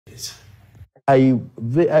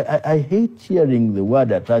I hate hearing the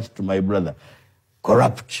word attached to my brother,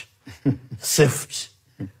 corrupt, theft.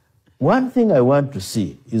 One thing I want to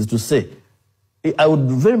see is to say, I would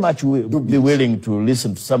very much be willing to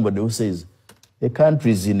listen to somebody who says, the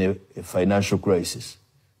country is in a financial crisis.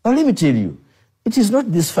 Now let me tell you, it is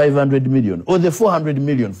not this 500 million or the 400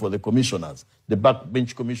 million for the commissioners, the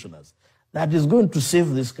backbench commissioners, that is going to save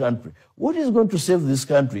this country. What is going to save this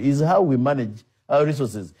country is how we manage our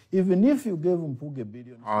resources. Even if you gave Mpuuga $1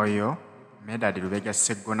 billion. Oyo, Medad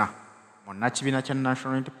Ssegona Naye cha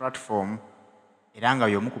National Unity Platform, eranga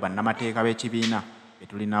y'omu ku bannamateeka b'ekibiina be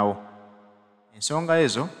tulinawo. Ensonga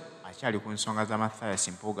ezo akyali ku nsonga za Mathias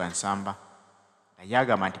Mpuuga Nsamba. Naye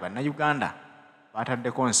agamba nti bannayuganda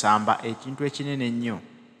bataddeko nsamba ekintu ekinene ennyo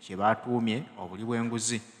kye baatuumye obuli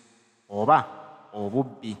bw'enguzi oba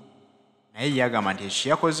obubbi. Naye yagamba nti ekyo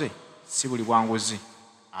yakoze si buli bwa nguzi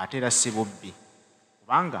ate era si bubbi.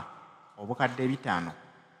 Kubanga obukadde 5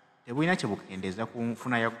 tebulina kye bukendeeza ku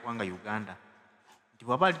nfuna ya ggwanga Uganda. Nti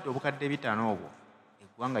bw'aba obukadde 5 obwo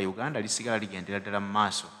eggwanga Uganda lisigala ligendera ddala mu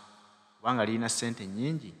maaso kubanga lirina ssente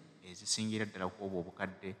nnyingi ezisingira ddala ku obwo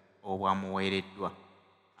obukadde obwamuweereddwa.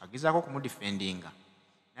 Agezaako kumudifendinga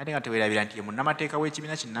naye nga teweerabira nti ye munnamateeka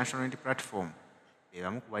w'ekibiina ki National Unity Platform be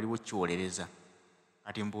bamu ku baliwo kiwolereza.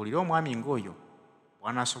 Kati mbuulire omwami ng'oyo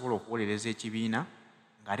bw'anaasobola okuwolereza ekibiina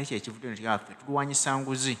ng'ate kyekivudde nti ffe tulwanyisa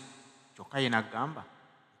nguzi kyokka ye n'agamba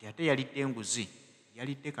nti ate yalidde nguzi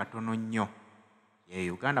yalidde katono nnyo.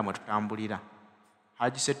 Ye Uganda mwe tutambulira.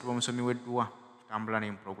 Haji Ssettuba omusomi w'edduwa tutambula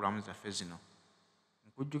ne mu pulogulaamu zaffe zino.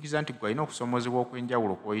 Nkujjukiza nti gwe alina okusoomozebwa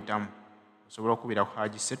okw'enjawulo kw'oyitamu osobola okubeera ku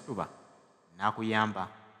Haji Ssettuba n'akuyamba.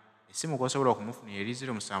 Essimu kw'osobola okumufunira eri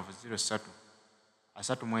 0703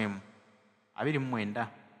 31 29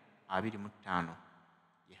 25.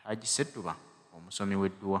 Ye Haji Ssettuba omusomi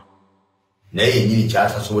w'edduwa. Naye yennyini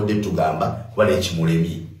kyatasobodde tugamba kuba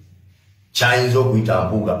n'ekimulemye kyayinza okuyita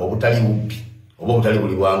Mpuuga obutali bubbi oba obutali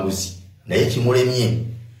buli bwanguzi naye kimulemye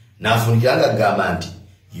n'afunikira nga agamba nti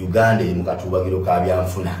Uganda eri mu katuubagiro ka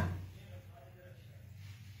byanfuna.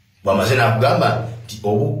 Bw'amaze n'akugamba nti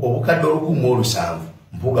obukadde 107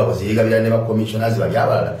 Mpuuga bwe zeegabira ne bakommissioners bali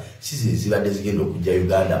abalala si ze zibadde zigenda okujja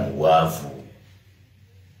Uganda mu bwavu.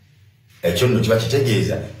 Ekyo nno kiba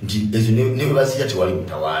kitegeeza nti ezo ne bwe bazijja tewali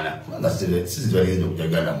mutawaana kubanga si zibadde zigenda okujja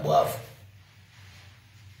Uganda mu bwavu.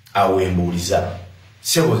 Awo embuuliza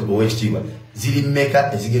sebo ow'ekitiibwa ziri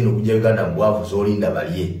mmeka ezigenda okujja Uganda mu bwavu z'olinda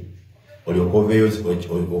balye olyoka oveeyo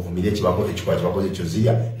ovumire ekikola kyebakoze ekyo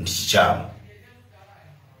zirya nti kikyamu.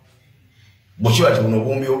 Bw'kiba ti buno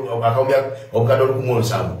akawumbi obukadde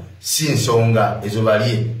 107 si nsonga ezo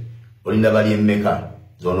balye olinda balye mmeka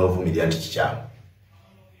z'onoovumirira nti kikyamu.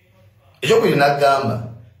 Ekyokubiri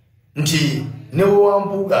n'agamba nti ne bwe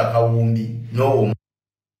wampuuga akawumbi n'owo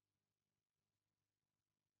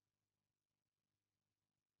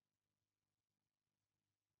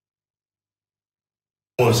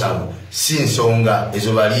si nsonga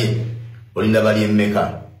ezo balye olinda balye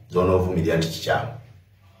mmeka z'onoovumirira nti kikyamu.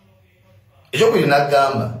 Ekyokubiri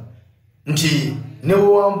n'agamba nti ne bwe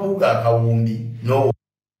wampuuga akawumbi n'owo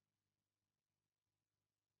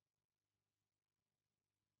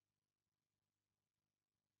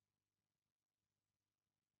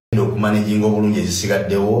okumanejinga obulungi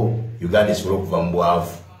ezisigaddewo Uganda esobola okuva mu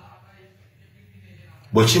bwavu.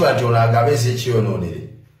 Bwe kiba nti ono agabeeza ekyonoonere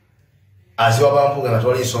aziwa Bampuuga nga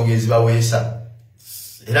tewali ensonga ezibaweesa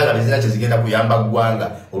era nga tezirina kyezigenda kuyamba ggwanga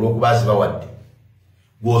olw'okuba azibawadde,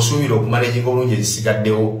 gw'osuubira okumanejinga obulungi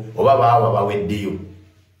ezisigaddewo oba baawa baweddeyo.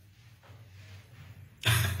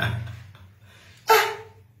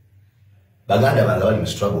 Baganda bange bali mu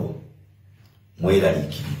struggle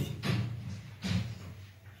mweraliikirire.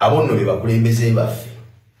 Abo nno be bakulembeze baffe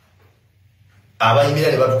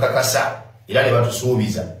abayimira ne batukakasa era ne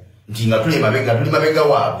batusuubiza nti nga tuli mabega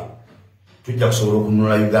waabwe tujja kusobola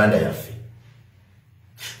okununula Uganda yaffe.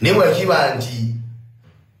 Naye bwe kiba nti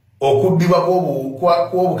okubbibwa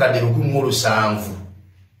kw'obukadde 107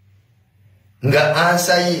 nga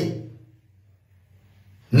ansaye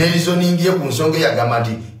ne lizoningiye ku nsonga eyagamba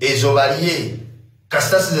nti ezo balye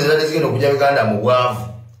kasita sizezadde zigenda okujja Uganda mu bwavu,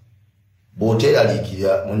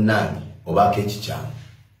 bw'oteeraliikirira munnange obaako ekikyamu.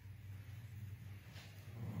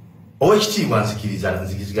 Ow'ekitiibwa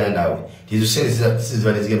nzikizigana naawe tizo sente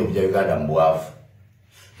sizibadde zigenda okujja Uganda mu bwavu,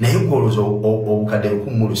 naye gw'olowooza obukadde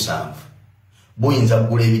 107 buyinza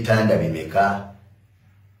kugula ebitanda bimeka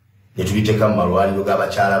ne tubiteeka mu malwaliro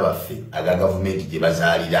g'abakyala baffe aga gavumenti gye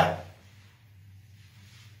bazaalira?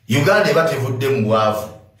 Uganda eba tevudde mu bwavu,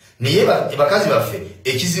 naye bakazi baffe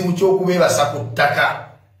ekizibu ky'okubeebasa ku ttaka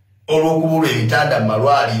olw'okubulwa ebitanda mu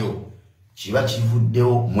malwaliro kiba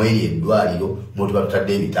kivuddewo mweri eddwaliro mutuba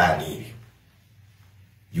tutadde ebitanda ebyo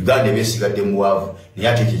Uganda beesigadde mu bwavu naye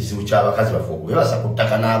ate ekyo ekizibu ky'abakazi baffe okubebasa ku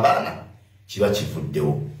ttaka n'abaana kiba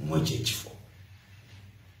kivuddewo mu ekyo ekifo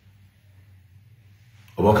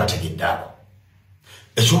oba okategedde ako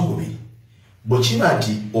ekyokubiri bw'okiba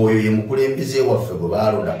nti oyo ye mukulembeze waffe gwe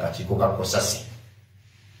baalonda akakiiko ka Cosase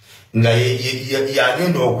nga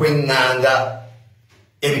yagenda okweŋŋanga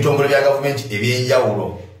ebitongole bya gavumenti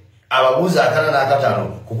ebyenjawulo ababuuza akana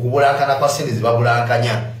n'akataano ku kubulankana kwa ssente ze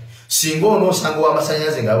babulankanya singa onoosanga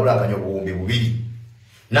ow'amasannyalaze nga abulankanya obuwumbi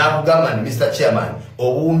 2 n'akugamba nti Mr. Chairman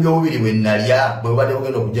obuwumbi 2 bwe nalya bwe bubadde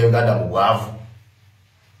bugenda okujja Uganda mu bwavu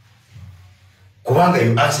kubanga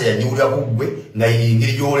eyo ansa yagiwulira ku ggwe nga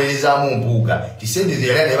engeri gy'owolerezaamu Mpuuga ti ssente ze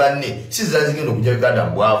yalya ne banne si zira zigenda okujja Uganda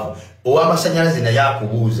mu bwavu ow'amasannyalaze naye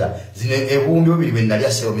akubuuza zino ebuwumbi 2 bwe nalya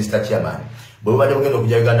ssebo Mr. Chairman bwe bubadde bugenda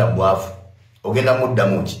okujja Uganda mu bwavu ogenda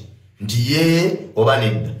muddamu ki nti yee oba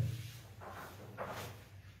nedda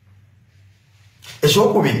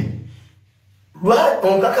ekyokubiri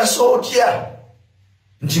onkakasa otya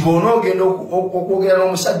nti bw'ona ogenda okwogera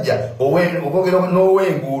n'omusajja okwogera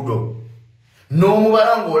n'ow'enguudo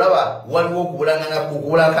n'omubala ng'olaba waliwo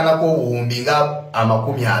okubulankanako obuwumbi nga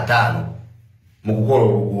 50 mu kukola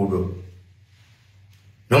oluguudo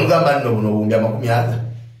n'omugamba nno buno obuwumbi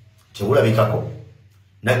 50 tebulabikako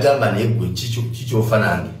nagamba naye gwe kikyofa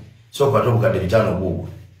nange sokwate obukadde 5 bwobwo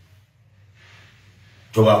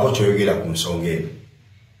tobaako kyoyogera ku nsonga eno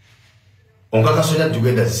onkakasa otya nti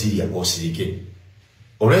tugenda Syria osirike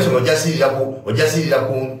olw'ensonga ojja siirira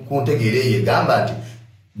ku ntegeera eyo egamba nti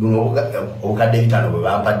buno obukadde 5 bwe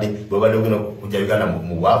bampadde bwe badde ogenda okujja Uganda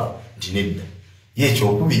mu bwavu nti nedda ye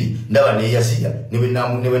ekyokubiri ndaba neeyasiya ne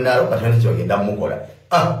bwe naaloka tena kyebagenda mumukola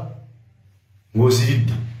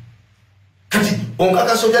ng'osiridde kati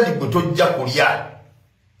onkakasa otya nti gwe tojja kulya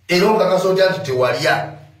era onkakasa otya nti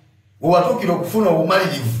tewalya wewatuukira okufuna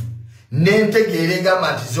obumalirivu n'entegeera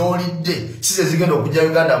egamba nti z'olidde si ze zigenda okujja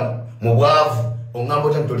Uganda mu bwavu oŋŋamba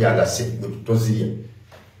otya nti tolyagase tozirya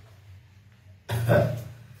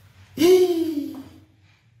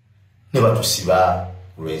ne batusiba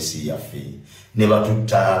ku lw'ensi yaffe ne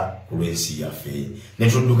batutta ku lw'ensi yaffe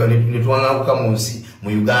ne tudduka ne twaŋŋanguka mu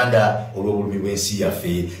Uganda olw'obulumi bw'ensi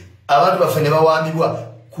yaffe abantu baffe ne bawambibwa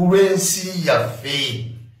ku lw'ensi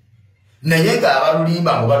yaffe naye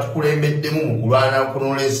ng'abalulimba mu batukulembeddemu mu kulwana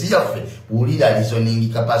kunoola ensi yaffe wulira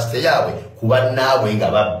reasoning capacity yaabwe ku bannaabwe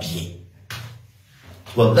nga babbye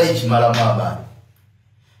wallahi kimalamu amaanyi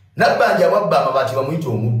nabbanja wabba amabaati bamuyita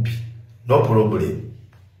omubbi no problem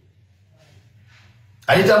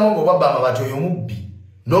alitamu ng'obwabba amabaati oyo omubbi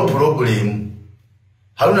no problem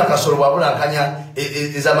Haruna Kasolo bwabulankanya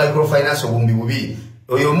eza microfinance obuwumbi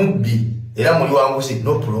 2 oyo omubbi era muli Wanguzi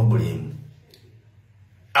no problem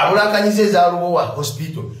abulankanyiza ezalubowa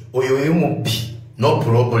hospital oyo omubbi no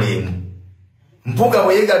problem Mpuuga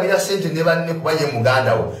bwe yegabira ssente ne banne kuba ye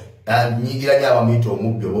muganda wo nyigira nnyo abamuyita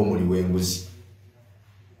omubbi oba omuli w'enguzi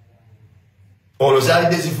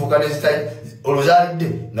oluzaalidde zifuuka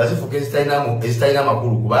nga zifuuka ezitalina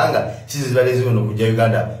makulu kubanga si zibadde zigenda okujja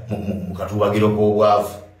Uganda mu katuwagiro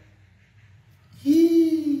k'obwavu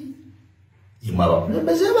imwe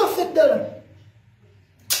abakulembeze baffe ddala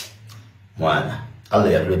mwana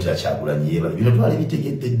Allah yatuleetera Kyagulanyi yeebale bino twali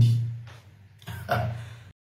bitegedde ddi